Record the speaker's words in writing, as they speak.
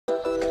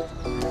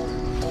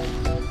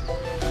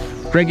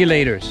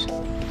Regulators.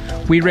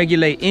 We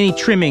regulate any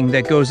trimming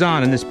that goes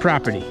on in this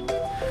property.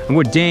 And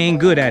we're dang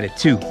good at it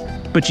too.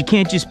 But you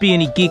can't just be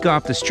any geek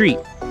off the street.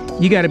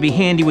 You gotta be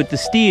handy with the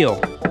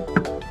steel.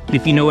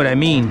 If you know what I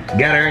mean.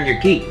 Gotta earn your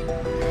keep.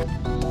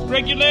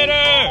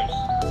 Regulators!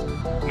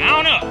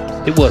 Mount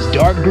up! It was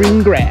dark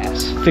green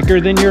grass, thicker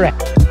than your ass.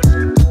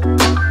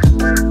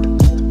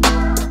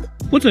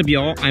 What's up,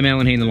 y'all? I'm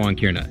Alan Hain, the Lawn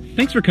Care Nut.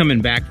 Thanks for coming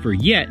back for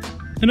yet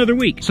another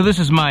week. So this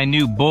is my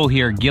new bull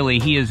here,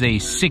 Gilley. He is a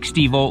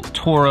 60-volt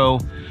Toro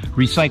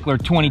Recycler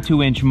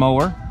 22-inch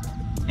mower.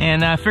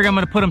 And I figure I'm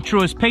gonna put him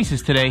through his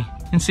paces today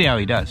and see how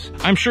he does.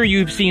 I'm sure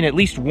you've seen at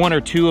least one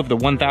or two of the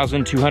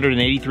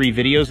 1,283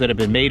 videos that have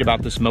been made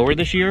about this mower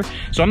this year.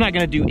 So I'm not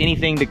gonna do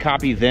anything to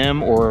copy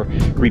them or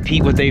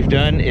repeat what they've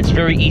done. It's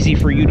very easy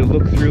for you to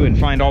look through and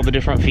find all the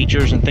different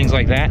features and things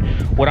like that.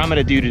 What I'm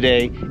gonna do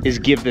today is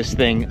give this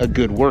thing a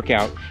good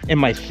workout in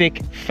my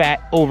thick,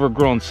 fat,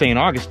 overgrown St.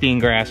 Augustine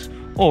grass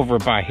over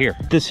by here.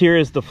 This here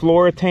is the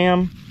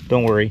Floratam.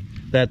 Don't worry,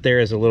 that there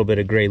is a little bit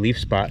of gray leaf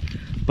spot.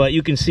 But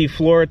you can see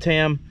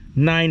Floratam,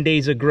 9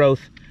 days of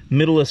growth,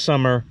 middle of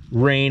summer,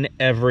 rain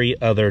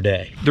every other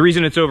day. The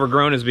reason it's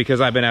overgrown is because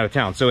I've been out of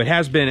town. So it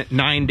has been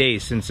 9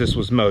 days since this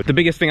was mowed. The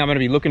biggest thing I'm gonna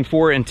be looking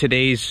for in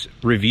today's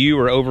review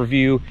or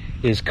overview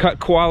is cut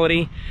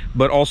quality,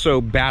 but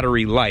also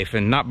battery life,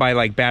 and not by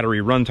like battery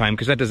runtime,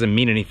 because that doesn't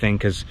mean anything,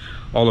 because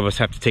all of us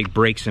have to take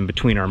breaks in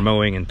between our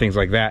mowing and things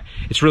like that.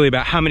 It's really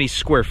about how many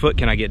square foot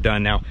can I get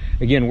done. Now,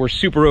 again, we're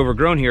super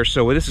overgrown here,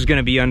 so this is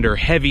gonna be under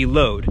heavy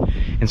load.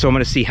 And so I'm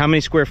gonna see how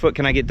many square foot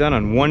can I get done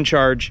on one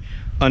charge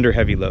under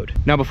heavy load.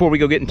 Now, before we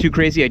go getting too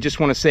crazy, I just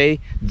wanna say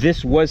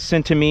this was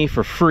sent to me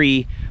for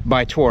free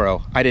by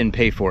Toro. I didn't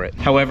pay for it.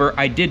 However,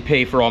 I did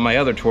pay for all my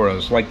other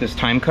Toros, like this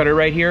time cutter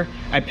right here.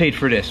 I paid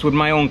for this with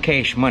my own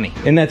cash money.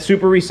 And that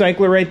super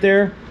recycler right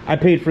there, I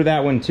paid for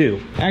that one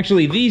too.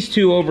 Actually, these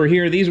two over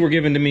here, these were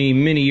given to me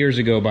many years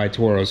ago by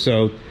Toro,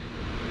 so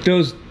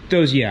those,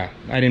 yeah,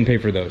 I didn't pay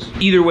for those.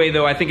 Either way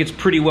though, I think it's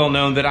pretty well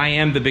known that I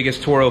am the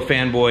biggest Toro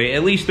fanboy,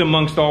 at least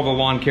amongst all the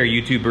lawn care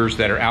YouTubers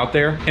that are out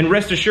there. And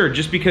rest assured,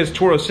 just because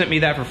Toro sent me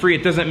that for free,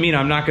 it doesn't mean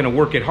I'm not gonna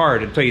work it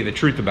hard and tell you the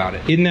truth about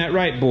it. Isn't that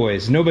right,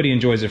 boys? Nobody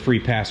enjoys a free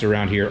pass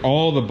around here.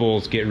 All the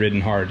bulls get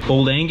ridden hard.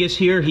 Old Angus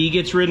here, he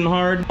gets ridden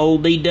hard.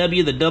 Old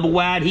DW, the double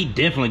wide, he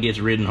definitely gets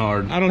ridden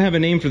hard. I don't have a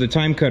name for the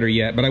time cutter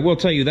yet, but I will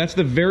tell you, that's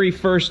the very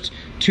first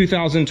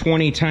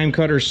 2020 time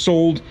cutter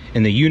sold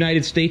in the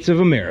United States of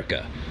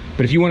America.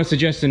 But if you want to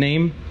suggest a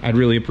name, I'd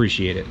really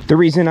appreciate it. The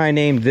reason I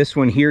named this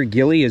one here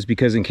Gilley is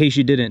because, in case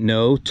you didn't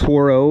know,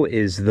 Toro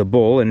is the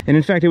bull. And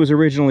in fact, it was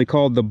originally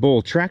called the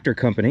Bull Tractor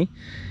Company.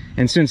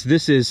 And since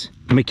this is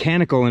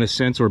mechanical in a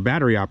sense, or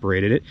battery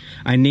operated it,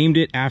 I named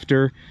it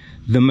after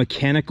the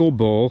mechanical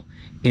bull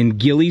in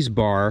Gilley's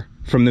bar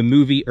from the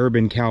movie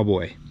Urban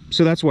Cowboy.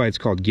 So that's why it's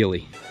called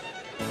Gilley.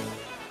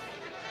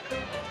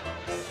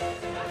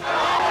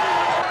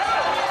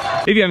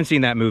 If you haven't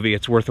seen that movie,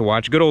 it's worth a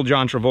watch. Good old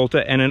John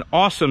Travolta and an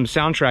awesome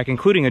soundtrack,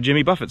 including a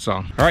Jimmy Buffett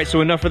song. All right,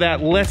 so enough of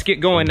that. Let's get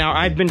going. Now,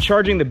 I've been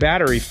charging the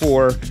battery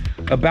for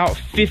about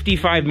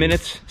 55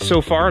 minutes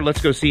so far.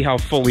 Let's go see how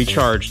fully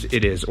charged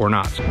it is or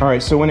not. All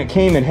right, so when it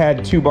came, it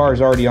had 2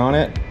 bars already on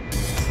it,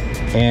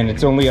 and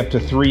it's only up to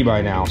 3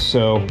 by now,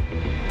 so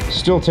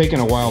still taking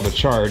a while to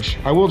charge.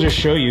 I will just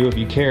show you, if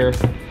you care,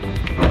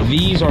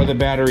 these are the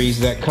batteries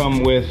that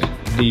come with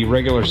the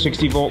regular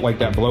 60 volt, like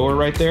that blower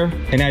right there.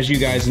 And as you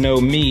guys know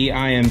me,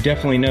 I am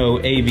definitely no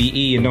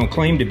AVE and don't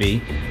claim to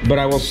be, but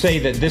I will say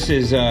that this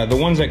is the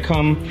ones that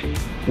come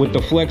with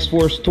the Flex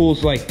Force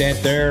tools like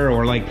that there,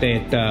 or like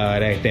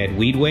that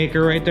Weed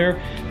Waker right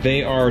there.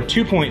 They are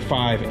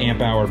 2.5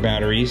 amp hour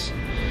batteries.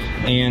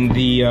 And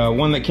the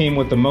one that came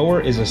with the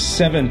mower is a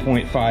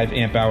 7.5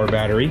 amp hour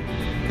battery.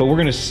 But we're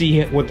gonna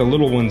see what the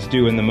little ones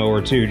do in the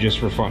mower too, just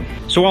for fun.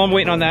 So while I'm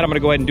waiting on that, I'm gonna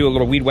go ahead and do a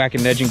little weed whack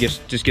and edge and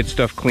just get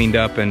stuff cleaned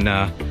up. And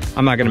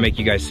I'm not gonna make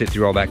you guys sit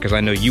through all that, because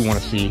I know you wanna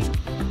see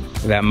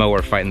that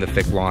mower fighting the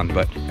thick lawn,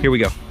 but here we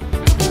go.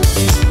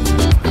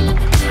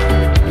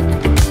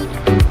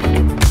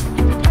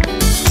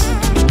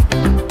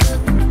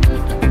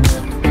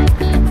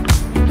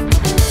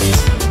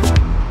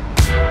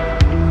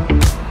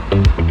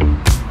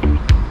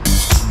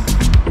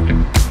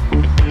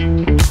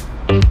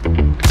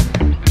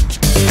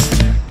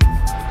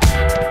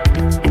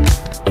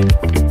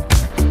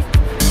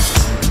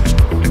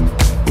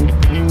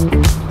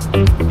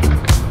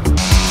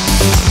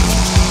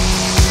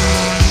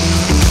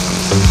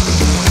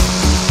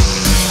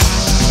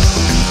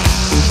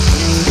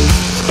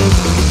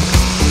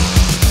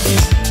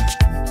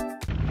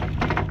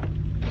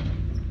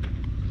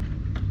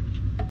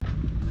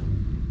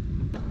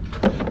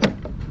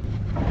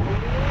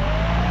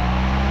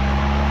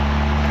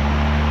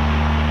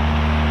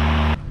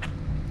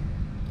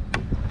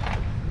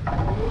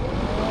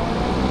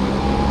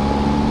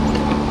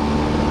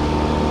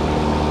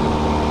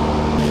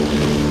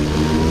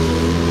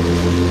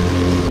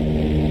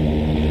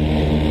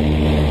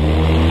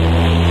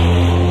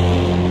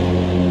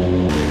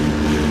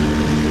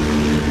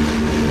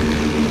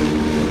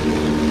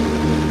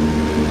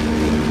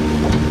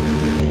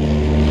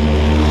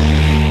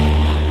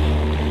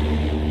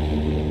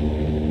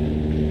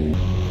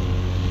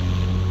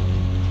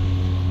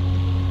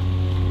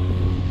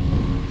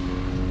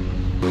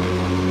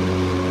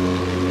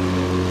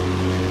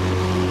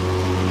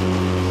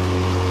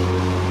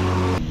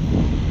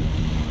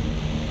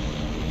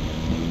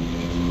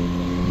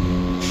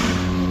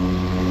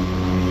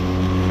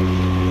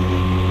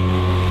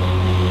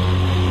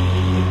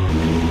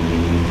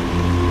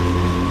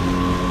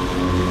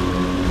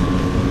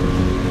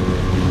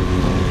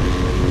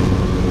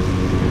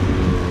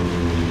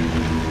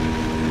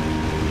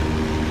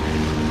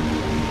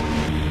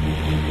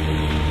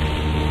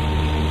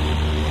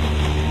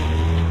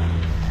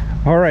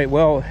 right,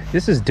 well,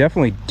 this is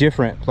definitely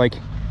different. Like,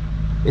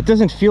 it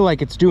doesn't feel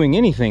like it's doing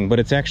anything, but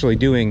it's actually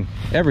doing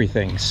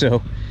everything.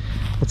 So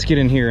let's get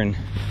in here and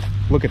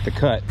look at the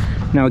cut.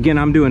 Now again,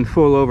 I'm doing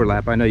full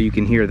overlap. I know you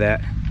can hear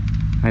that.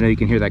 I know you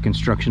can hear that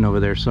construction over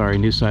there. Sorry,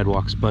 new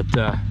sidewalks, but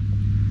there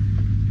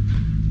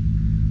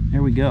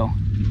we go.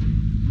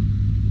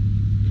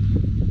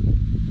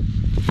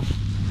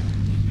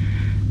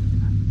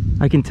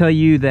 I can tell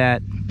you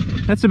that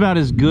that's about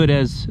as good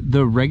as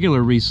the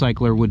regular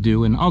recycler would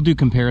do, and I'll do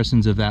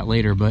comparisons of that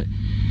later, but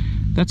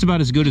that's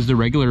about as good as the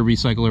regular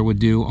recycler would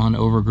do on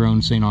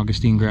overgrown St.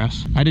 Augustine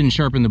grass. I didn't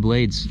sharpen the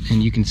blades,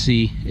 and you can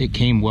see it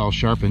came well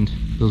sharpened.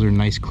 Those are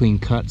nice clean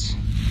cuts.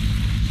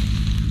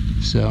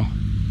 So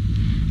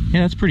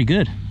yeah, that's pretty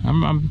good.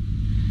 I'm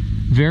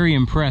very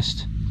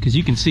impressed, because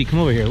you can see, come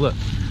over here, look.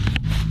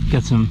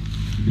 Got some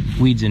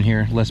weeds in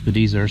here,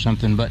 Lespedeza or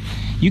something, but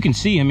you can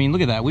see, I mean,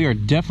 look at that. We are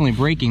definitely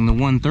breaking the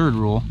 1/3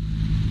 rule.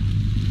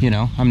 You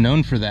know, I'm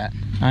known for that.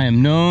 I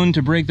am known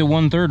to break the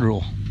 1/3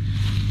 rule.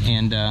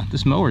 And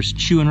this mower's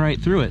chewing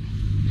right through it.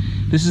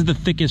 This is the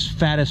thickest,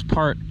 fattest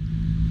part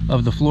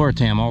of the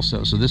Floratam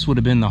also, so this would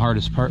have been the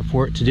hardest part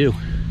for it to do.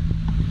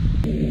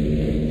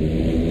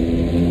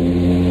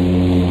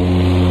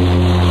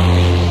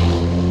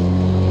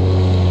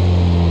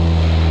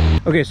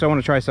 Okay, so I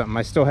want to try something.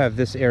 I still have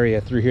this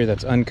area through here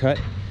that's uncut.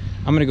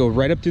 I'm gonna go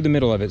right up through the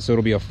middle of it, so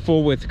it'll be a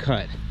full width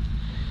cut.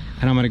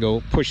 And I'm gonna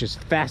go push as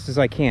fast as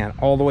I can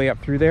all the way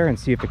up through there and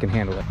see if it can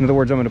handle it. In other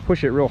words, I'm gonna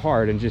push it real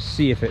hard and just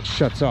see if it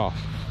shuts off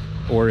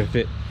or if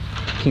it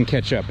can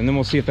catch up. And then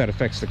we'll see if that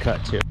affects the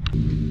cut too.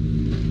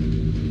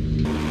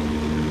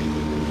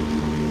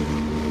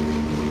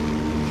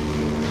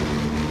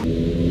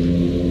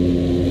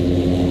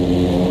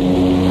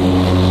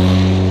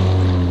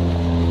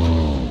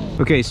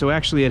 Okay, so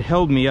actually it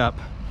held me up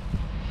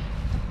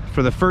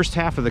for the first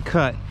half of the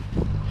cut.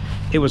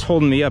 It was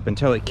holding me up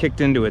until it kicked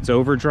into its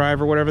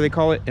overdrive or whatever they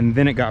call it, and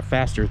then it got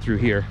faster through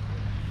here.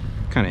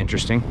 Kind of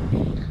interesting.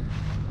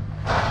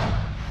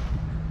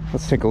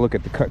 Let's take a look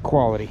at the cut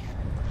quality.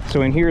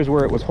 So in here is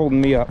where it was holding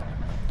me up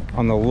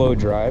on the low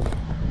drive.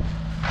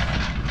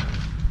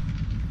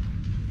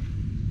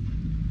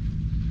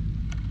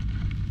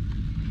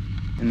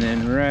 And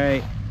then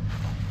right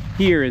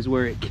here is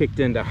where it kicked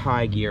into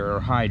high gear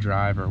or high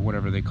drive or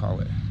whatever they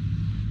call it.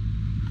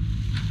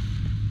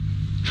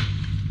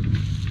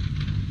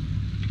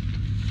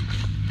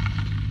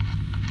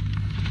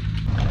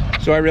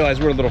 So I realize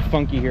we're a little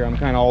funky here. I'm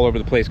kind of all over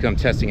the place because I'm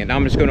testing it. Now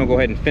I'm just going to go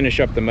ahead and finish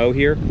up the mow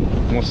here,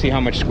 and we'll see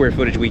how much square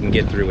footage we can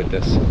get through with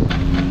this.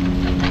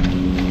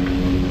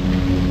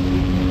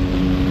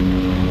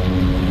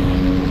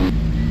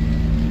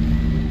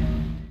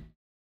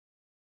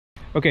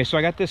 Okay, so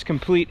I got this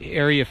complete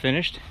area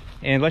finished,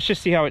 and let's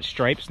just see how it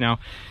stripes. Now,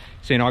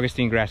 St.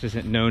 Augustine grass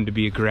isn't known to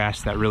be a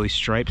grass that really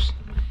stripes,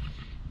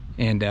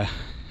 and I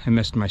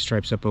messed my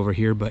stripes up over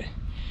here, but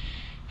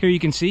here you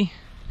can see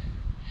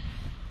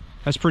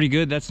that's pretty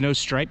good. That's no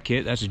stripe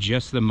kit, that's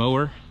just the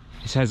mower.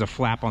 This has a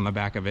flap on the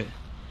back of it.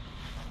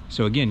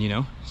 So again, you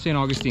know, St.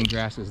 Augustine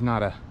grass is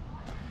not a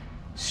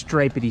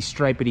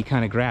stripety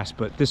kind of grass,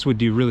 but this would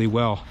do really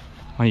well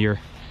on your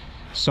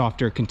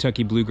softer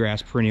Kentucky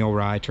bluegrass, perennial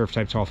rye, turf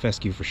type tall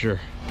fescue for sure.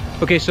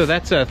 Okay, so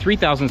that's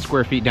 3,000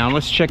 square feet down.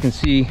 Let's check and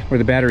see where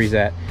the battery's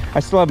at. I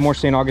still have more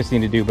St.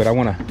 Augustine to do, but I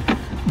want to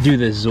do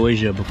this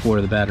Zoysia before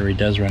the battery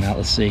does run out.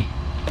 Let's see.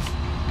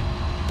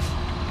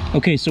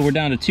 Okay, so we're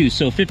down to 2,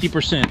 so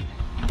 50%.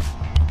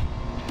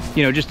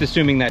 You know, just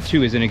assuming that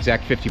 2 is an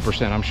exact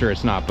 50%, I'm sure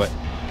it's not, but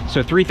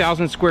so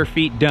 3,000 square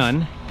feet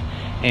done,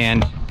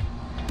 and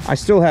I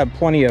still have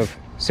plenty of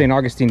St.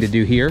 Augustine to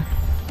do here,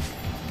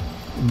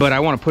 but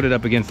I want to put it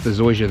up against the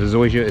Zoysia. The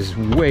Zoysia is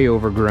way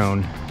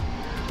overgrown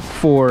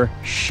for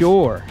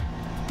sure.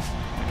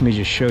 Let me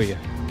just show you.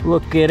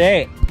 Look at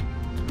it.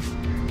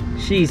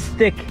 She's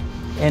thick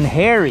and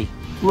hairy,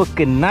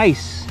 looking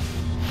nice.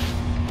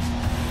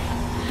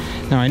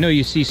 Now I know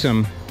you see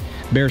some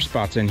bare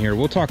spots in here.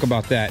 We'll talk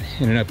about that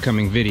in an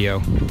upcoming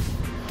video.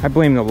 I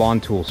blame the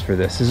lawn tools for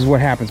this. This is what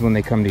happens when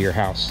they come to your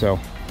house, so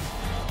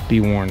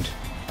be warned.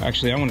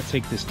 Actually, I want to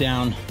take this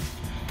down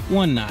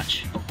 1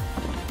 notch.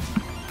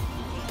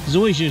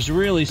 Zoysia is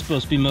really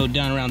supposed to be mowed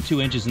down around 2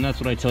 inches, and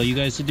that's what I tell you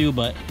guys to do,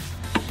 but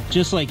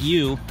just like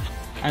you,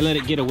 I let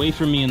it get away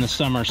from me in the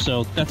summer,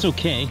 so that's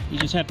okay. You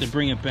just have to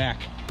bring it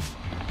back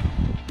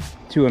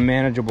to a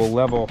manageable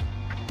level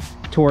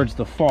towards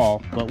the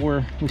fall, but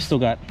we still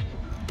got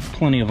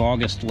plenty of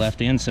August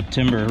left and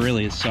September.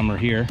 Really, it's summer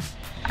here,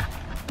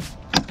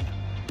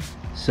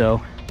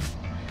 so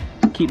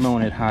keep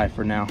mowing it high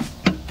for now.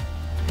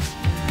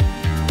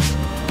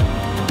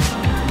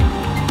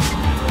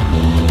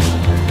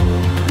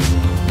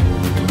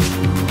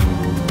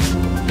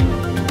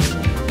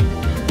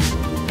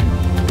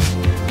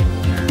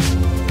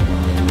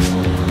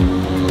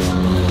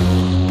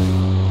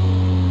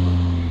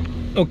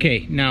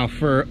 Okay, now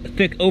for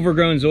thick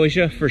overgrown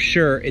Zoysia, for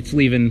sure it's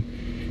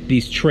leaving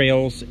these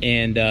trails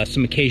and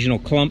some occasional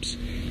clumps,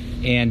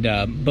 and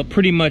but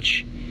pretty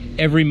much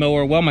every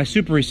mower, well, my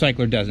super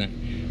recycler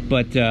doesn't,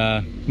 But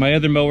my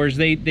other mowers,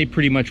 they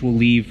pretty much will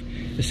leave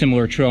a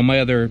similar trail, my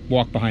other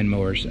walk-behind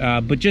mowers.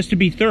 But just to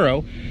be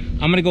thorough,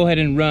 I'm gonna go ahead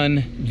and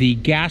run the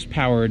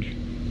gas-powered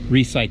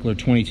Recycler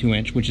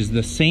 22-inch, which is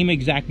the same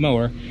exact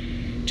mower,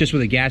 just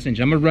with a gas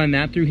engine. I'm gonna run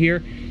that through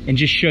here and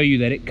just show you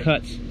that it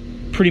cuts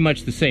pretty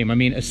much the same. I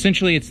mean,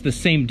 essentially it's the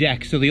same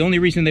deck, so the only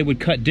reason they would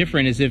cut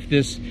different is if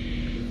this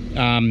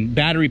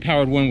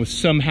battery-powered one was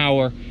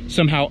somehow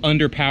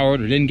underpowered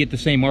or didn't get the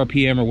same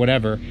RPM or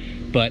whatever.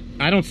 But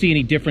I don't see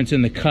any difference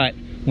in the cut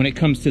when it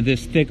comes to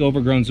this thick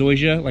overgrown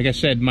Zoysia. Like I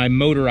said, my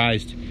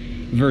motorized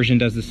version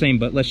does the same,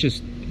 but let's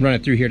just run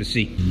it through here to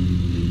see.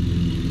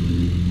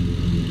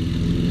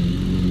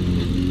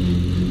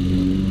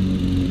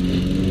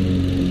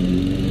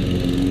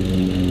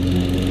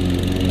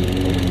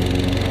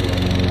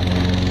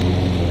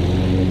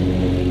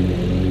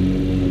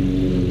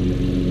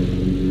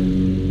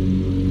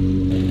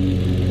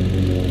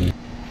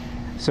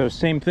 So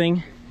same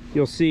thing,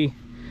 you'll see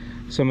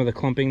some of the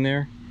clumping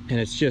there, and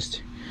it's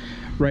just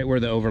right where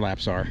the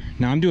overlaps are.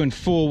 Now I'm doing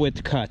full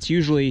width cuts.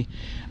 Usually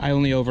I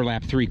only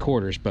overlap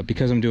 3/4, but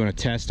because I'm doing a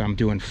test, I'm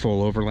doing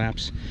full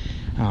overlaps.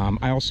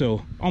 I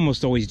also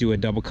almost always do a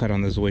double cut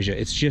on the Zoysia.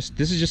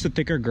 This is just a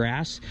thicker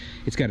grass.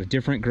 It's got a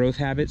different growth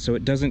habit, so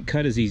it doesn't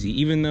cut as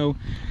easy. Even though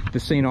the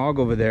St. Aug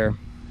over there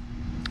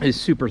is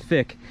super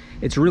thick,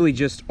 it's really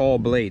just all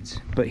blades.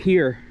 But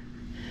here,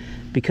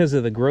 because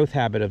of the growth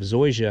habit of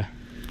Zoysia,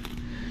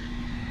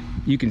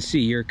 you can see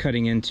you're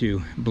cutting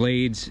into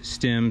blades,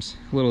 stems,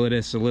 a little of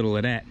this, a little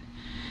of that.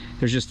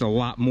 There's just a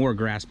lot more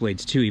grass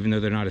blades too, even though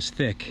they're not as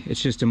thick.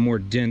 It's just a more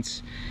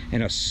dense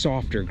and a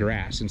softer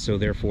grass, and so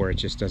therefore it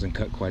just doesn't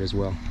cut quite as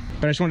well.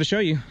 But I just wanted to show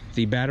you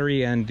the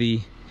battery and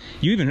I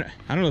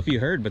don't know if you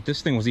heard, but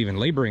this thing was even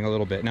laboring a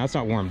little bit. Now it's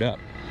not warmed up,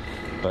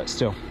 but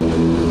still.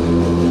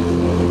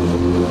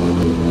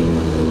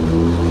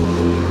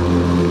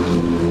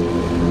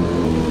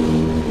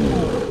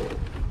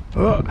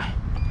 Oh.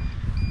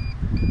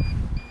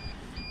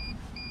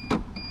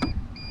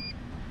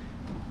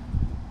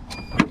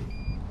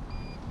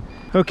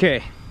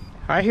 Okay,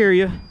 I hear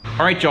you.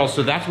 All right, y'all,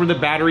 so that's where the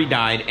battery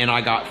died, and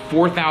I got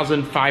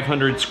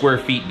 4,500 square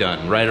feet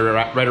done, right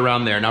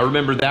around there. Now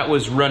remember, that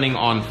was running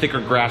on thicker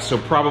grass, so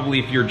probably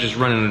if you're just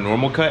running a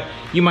normal cut,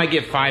 you might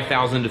get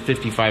 5,000 to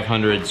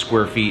 5,500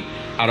 square feet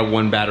out of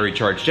one battery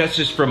charge. That's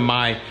just from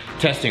my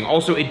testing.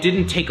 Also, it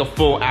didn't take a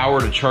full hour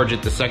to charge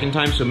it the second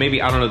time, so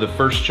maybe, I don't know, the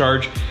first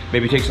charge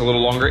maybe takes a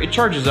little longer. It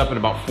charges up in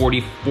about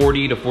 40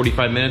 to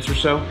 45 minutes or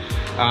so.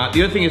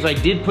 The other thing is I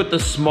did put the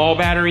small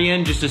battery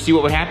in just to see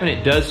what would happen.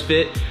 It does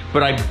fit,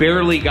 but I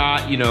barely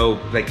got, you know,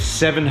 like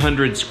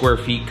 700 square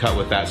feet cut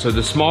with that. So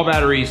the small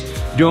batteries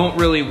don't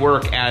really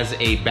work as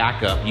a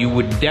backup. You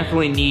would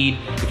definitely need,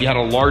 if you had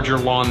a larger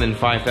lawn than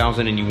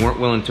 5,000 and you weren't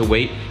willing to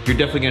wait, you're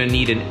definitely gonna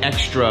need an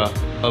extra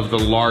of the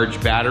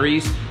large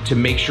batteries to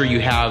make sure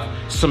you have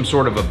some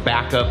sort of a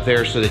backup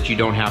there so that you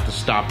don't have to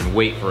stop and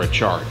wait for a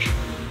charge.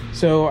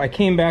 So I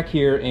came back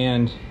here,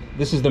 and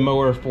this is the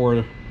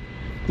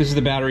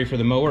battery for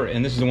the mower,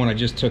 and this is the one I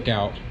just took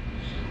out.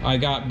 I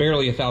got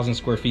barely 1,000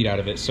 square feet out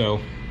of it,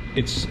 so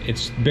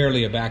it's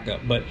barely a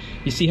backup. But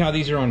you see how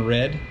these are on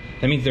red?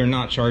 That means they're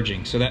not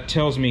charging. So that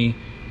tells me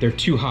they're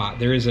too hot.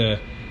 There is a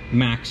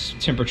max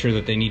temperature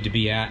that they need to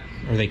be at,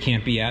 or they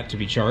can't be at, to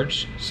be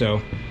charged.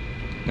 So,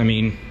 I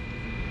mean,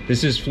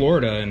 this is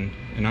Florida,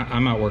 and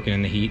I'm out working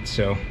in the heat,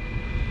 so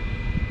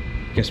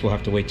I guess we'll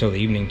have to wait till the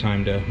evening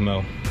time to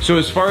mow. So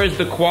as far as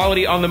the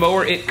quality on the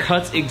mower, it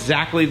cuts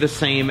exactly the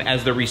same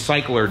as the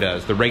Recycler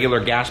does, the regular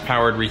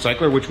gas-powered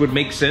Recycler, which would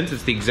make sense.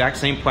 It's the exact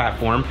same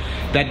platform.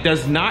 That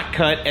does not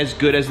cut as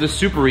good as the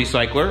Super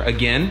Recycler.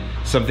 Again,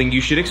 something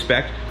you should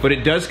expect, but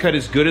it does cut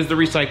as good as the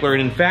Recycler.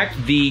 And in fact,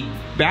 the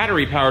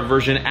battery-powered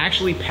version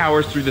actually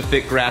powers through the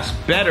thick grass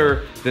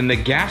better than the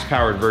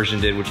gas-powered version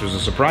did, which was a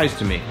surprise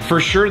to me.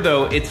 For sure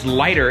though, it's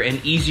lighter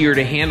and easier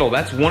to handle.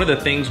 That's one of the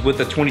things with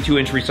the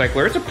 22-inch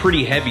Recycler. It's a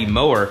pretty heavy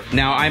mower.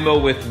 Now, I mow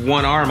with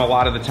one arm a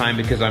lot of the time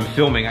because I'm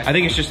filming. I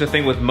think it's just the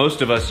thing with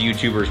most of us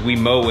YouTubers. We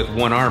mow with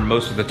one arm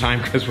most of the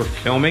time because we're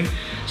filming.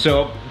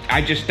 So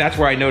that's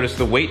where I noticed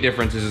the weight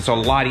difference is it's a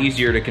lot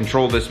easier to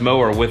control this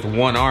mower with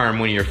one arm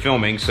when you're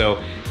filming.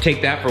 So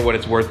take that for what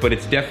it's worth, but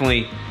it's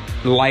definitely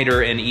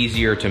lighter and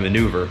easier to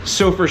maneuver.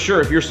 So for sure,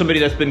 if you're somebody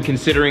that's been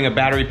considering a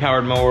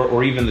battery-powered mower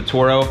or even the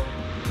Toro,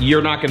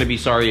 you're not gonna be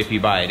sorry if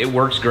you buy it. It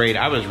works great.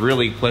 I was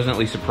really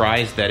pleasantly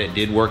surprised that it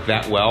did work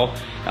that well.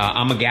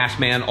 I'm a gas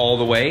man all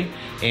the way,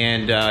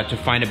 and to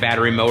find a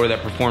battery mower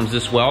that performs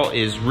this well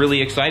is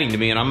really exciting to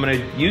me, and I'm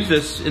gonna use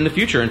this in the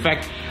future. In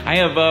fact, I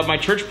have my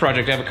church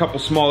project. I have a couple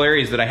small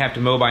areas that I have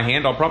to mow by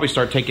hand. I'll probably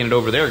start taking it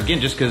over there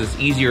again just because it's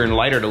easier and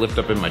lighter to lift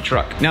up in my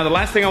truck. Now, the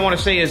last thing I want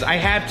to say is I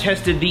have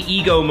tested the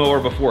Ego mower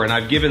before, and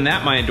I've given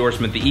that my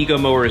endorsement. The Ego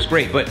mower is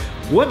great, but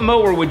what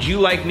mower would you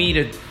like me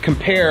to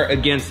compare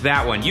against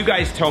that one? You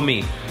guys tell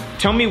me.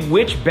 Tell me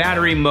which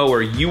battery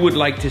mower you would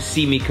like to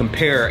see me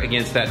compare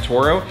against that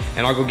Toro,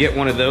 and I'll go get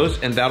one of those,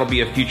 and that'll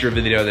be a future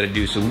video that I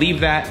do. So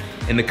leave that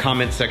in the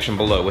comments section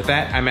below. With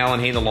that, I'm Alan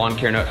Hain, the Lawn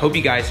Care Nut. Hope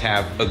you guys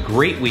have a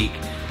great week.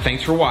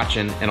 Thanks for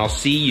watching, and I'll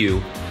see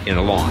you in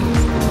the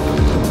lawn.